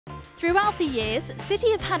Throughout the years, City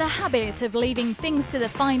have had a habit of leaving things to the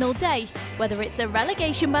final day, whether it's a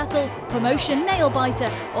relegation battle, promotion nail-biter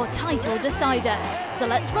or title decider. So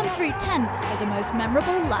let's run through 10 of the most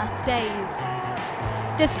memorable last days.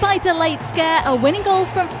 Despite a late scare, a winning goal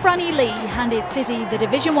from Franny Lee handed City the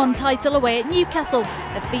Division 1 title away at Newcastle,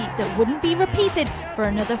 a feat that wouldn't be repeated for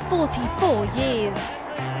another 44 years.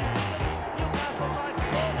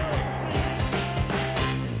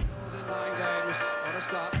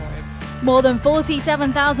 More than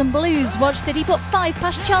 47,000 Blues watched City put 5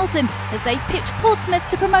 past Charlton as they pipped Portsmouth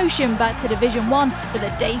to promotion back to Division 1 with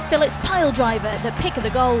a Dave Phillips piledriver at the pick of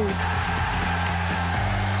the goals.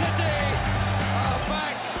 City are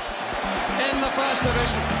back in the First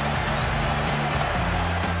Division.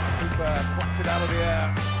 Puts it out of the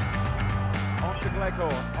air. On to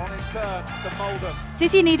Aguero, on his turn to Mulder.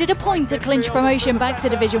 City needed a point to clinch promotion back to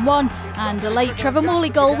Division 1, and a late Trevor Morley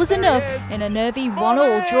goal was enough in a nervy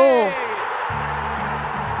 1-1 draw.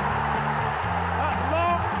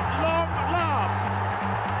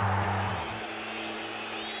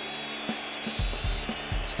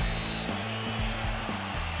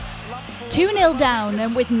 2-0 down,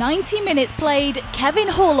 and with 90 minutes played, Kevin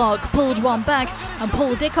Horlock pulled one back and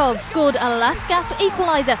Paul DICKOV scored a last-gasp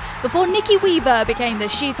equaliser before Nicky Weaver became the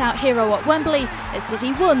shootout hero at Wembley as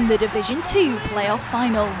City won the Division 2 playoff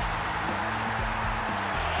final.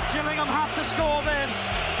 Gillingham have to score this.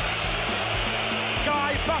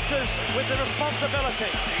 Guy Butters with the responsibility.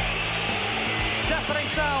 Deafening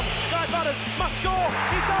sound. Guy Butters must score.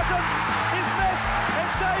 He doesn't. He's missed.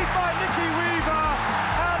 It's saved by Nicky Weaver.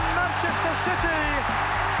 Manchester City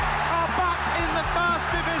are back in the First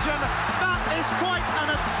Division. That is quite an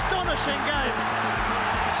astonishing game.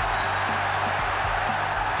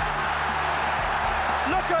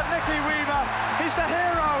 Look at Nicky Weaver, he's the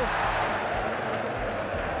hero.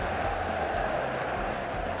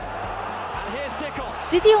 And here's DICKOV.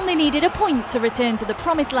 City only needed a point to return to the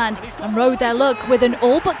promised land and rode their luck with an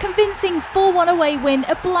all but convincing 4-1 away win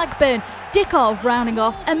at Blackburn, DICKOV rounding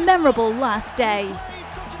off a memorable last day.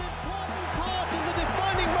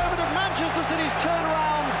 City's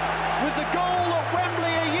turnaround with the goal at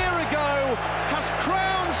Wembley a year ago has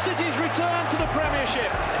crowned City's return to the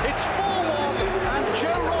Premiership. It's 4-1 and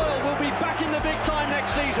Joe Royle will be back in the big time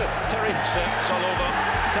next season. Terry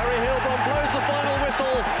Hilborn blows the final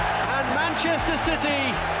whistle and Manchester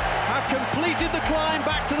City have completed the climb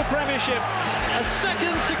back to the Premiership. A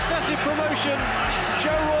second successive promotion,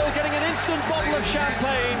 Joe Royle getting an instant bottle of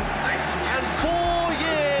champagne, and 4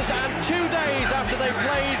 years and 2 days after they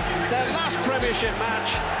played their last Premiership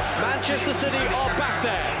match, Manchester City are back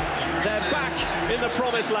there. They're back in the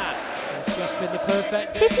promised land. It's just been the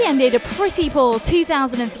perfect City ended a pretty poor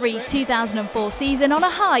 2003-2004 season on a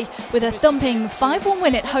high with a thumping 5-1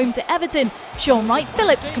 win at home to Everton. Sean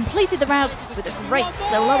Wright-Phillips completed the rout with a great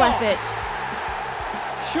solo effort.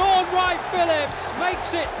 Sean Wright-Phillips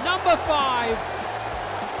makes it number 5.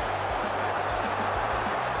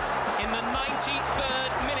 In the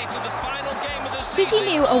 93rd minute of the final game of the season. City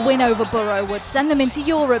knew a win over Borough would send them into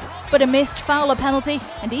Europe, but a missed Fowler penalty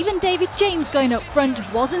and even David James going up front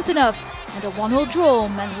wasn't enough, and a 1-1 draw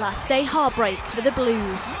meant last day heartbreak for the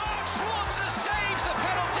Blues. Saves the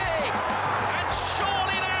penalty, and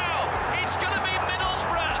surely now it's going to be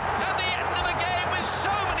Middlesbrough at the end of the game with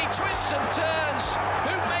so many twists and turns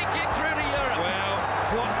who make it through to Europe. Well,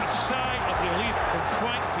 what a sigh of relief from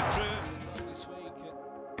Frank Pedro. This week,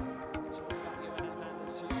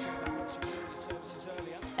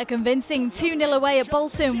 A convincing 2-0 away at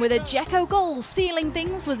Bolton with a DICKOV goal sealing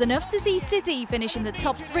things was enough to see City finish in the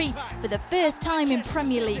top 3 for the first time in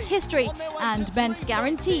Premier League history and meant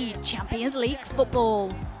guaranteed Champions League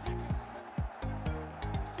football.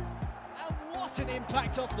 And what an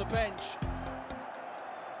impact off the bench.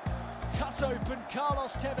 Cut open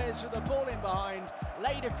Carlos Tevez with the ball in behind,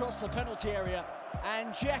 laid across the penalty area,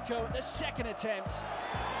 and DICKOV at the second attempt.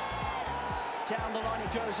 Down the line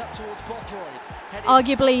it goes up towards Bothroyd.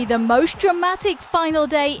 Arguably the most dramatic final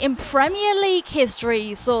day in Premier League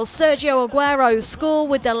history saw Sergio Aguero score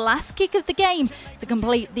with the last kick of the game to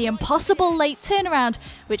complete the impossible late turnaround,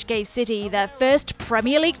 which gave City their first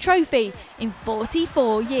Premier League trophy in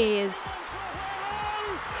 44 years.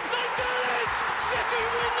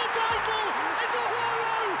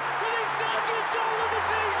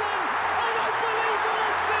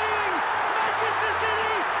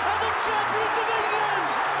 Champions of England,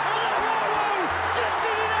 and Aguero gets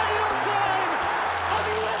it in added time. Have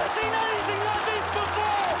you ever seen anything like this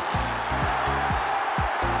before?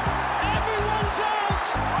 Everyone's out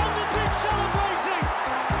on the pitch celebrating.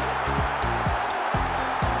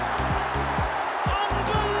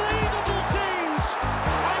 Unbelievable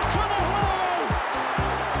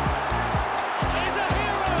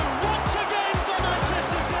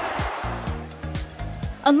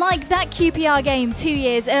Unlike that QPR game 2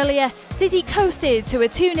 years earlier, City coasted to a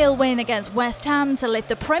 2-0 win against West Ham to lift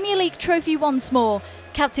the Premier League trophy once more.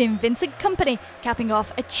 Captain Vincent Kompany capping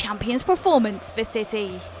off a champion's performance for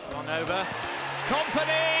City. Swung over.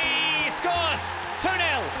 Kompany scores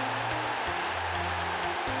 2-0.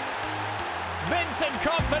 Vincent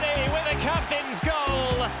Kompany with a captain's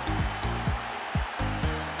goal.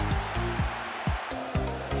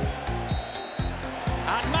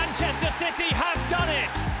 And Manchester City have done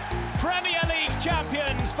it. Premier League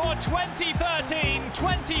champions for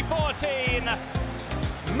 2013-2014.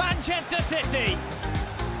 Manchester City.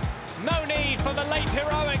 No need for the late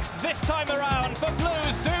heroics this time around, for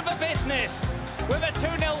Blues do the business with a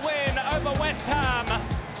 2-0 win over West Ham.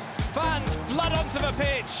 Fans flood onto the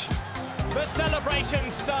pitch. The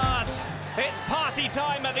celebrations start. It's party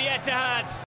time at the Etihad.